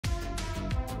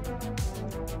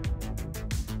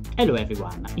Hello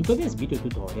everyone, in today's video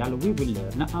tutorial we will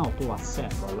learn how to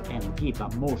assemble and give a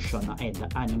motion and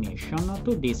animation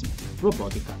to these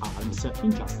robotic arms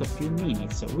in just a few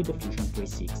minutes with the Fusion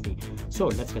 360. So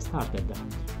let's get started.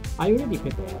 I already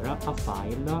prepared a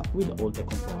file with all the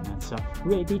components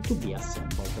ready to be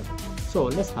assembled. So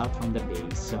let's start from the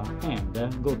base and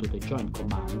go to the join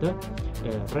command,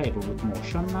 revolve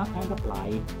motion and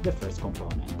apply the first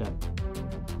component.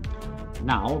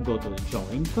 Now go to the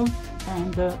joint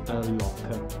and lock.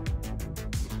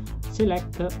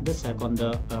 Select the second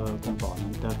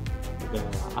component,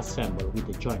 assemble with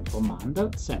the joint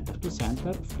command, center to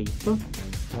center, flip,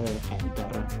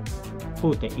 enter.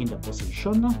 Put in the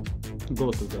position,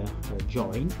 go to the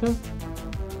joint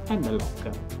and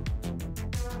lock.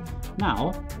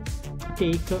 Now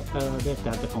take the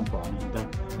third component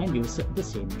and use the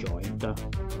same joint.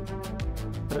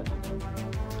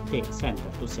 Take center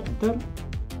to center,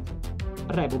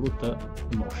 revolve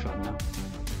motion,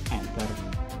 enter.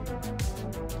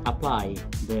 Apply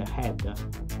the head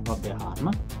of the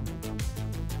arm,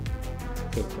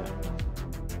 take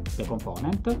the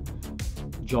component,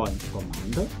 joint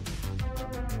command,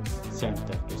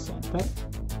 center to center,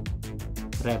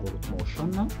 revolve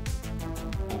motion,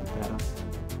 enter,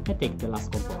 and take the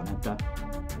last component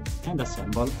and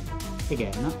assemble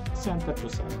again center to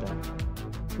center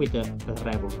with the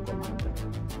revolve command.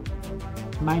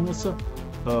 Minus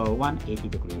 180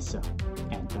 degrees,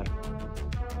 enter.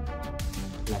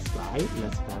 Let's try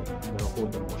the whole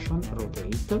motion,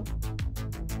 rotate.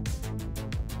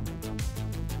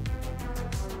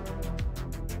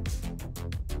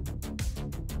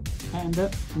 And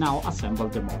now assemble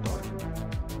the motor.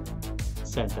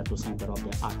 Center to center of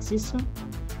the axis,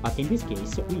 but in this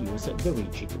case we use the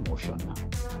rigid motion.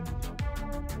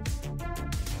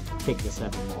 Take the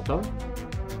servo motor,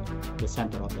 the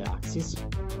center of the axis,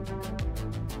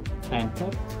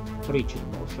 enter, rigid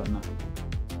motion.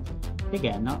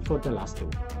 Again for the last two,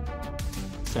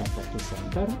 center to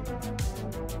center,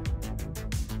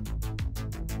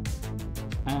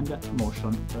 and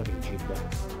motion rigid.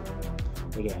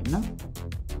 Again,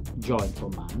 joint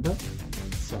command,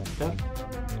 center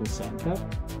to center,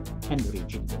 and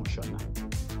rigid motion.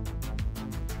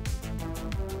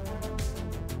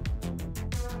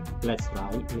 Let's try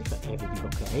if everything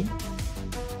okay,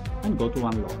 and go to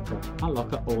unlock.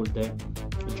 Unlock all the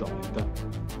joint.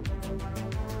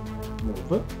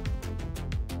 Move.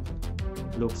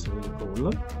 Looks really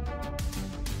cool.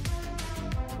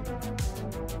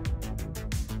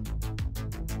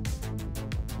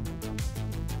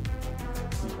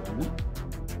 Then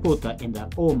put in the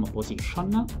home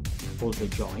position all the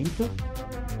joint,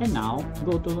 and now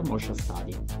go to the motion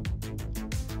study.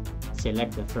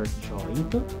 Select the first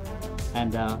joint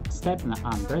and step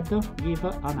 100, give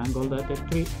an angle at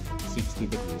 360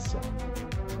 degrees.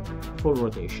 Full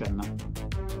rotation.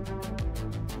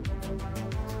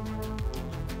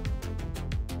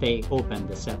 Open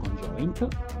the second joint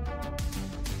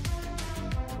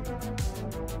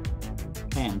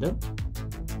and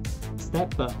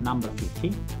step number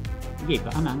 50, give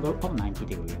an angle of 90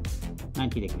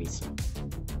 degrees.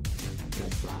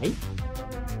 Let's try.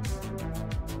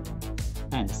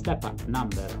 And step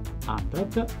number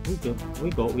 100, we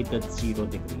go with the 0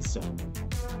 degrees.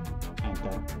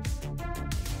 Enter.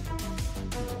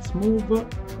 Let's move.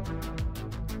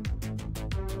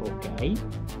 Okay.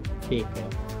 Take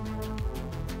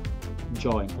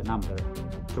joint number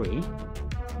 3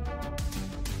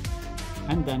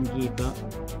 and then give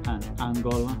an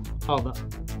angle of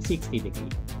 60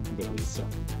 degrees.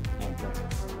 Enter.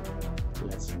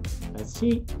 Let's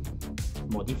see.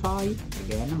 Modify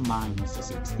again, minus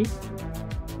 60.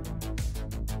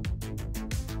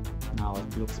 Now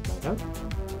it looks better.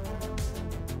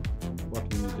 What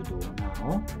we need to do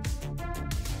now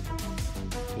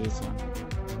is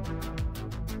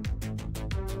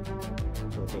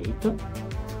rotate.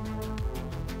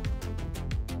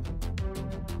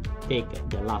 Take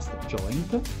the last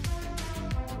joint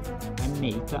and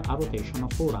make a rotation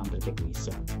of 400 degrees.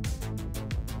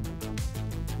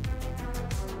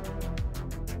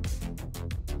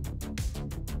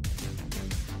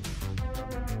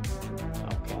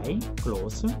 Okay,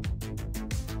 close.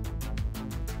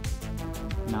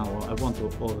 Now I want to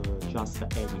just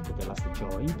edit the last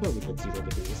joint with the 0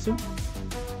 degrees.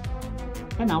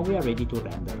 And now we are ready to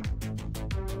render.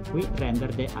 We render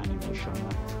the animation.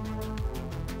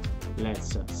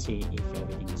 Let's see if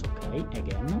everything is okay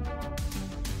again.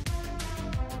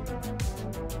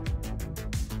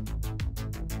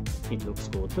 It looks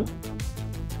good.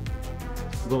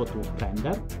 Go to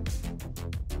render,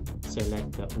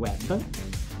 select web,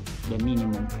 the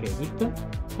minimum credit,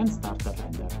 and start the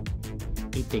render.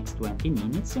 it takes 20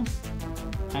 minutes,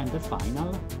 and the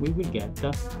final we will get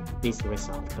this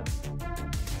result.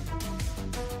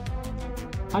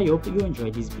 I hope you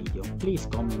enjoyed this video. Please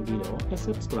comment below and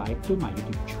subscribe to my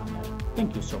YouTube channel.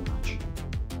 Thank you so much.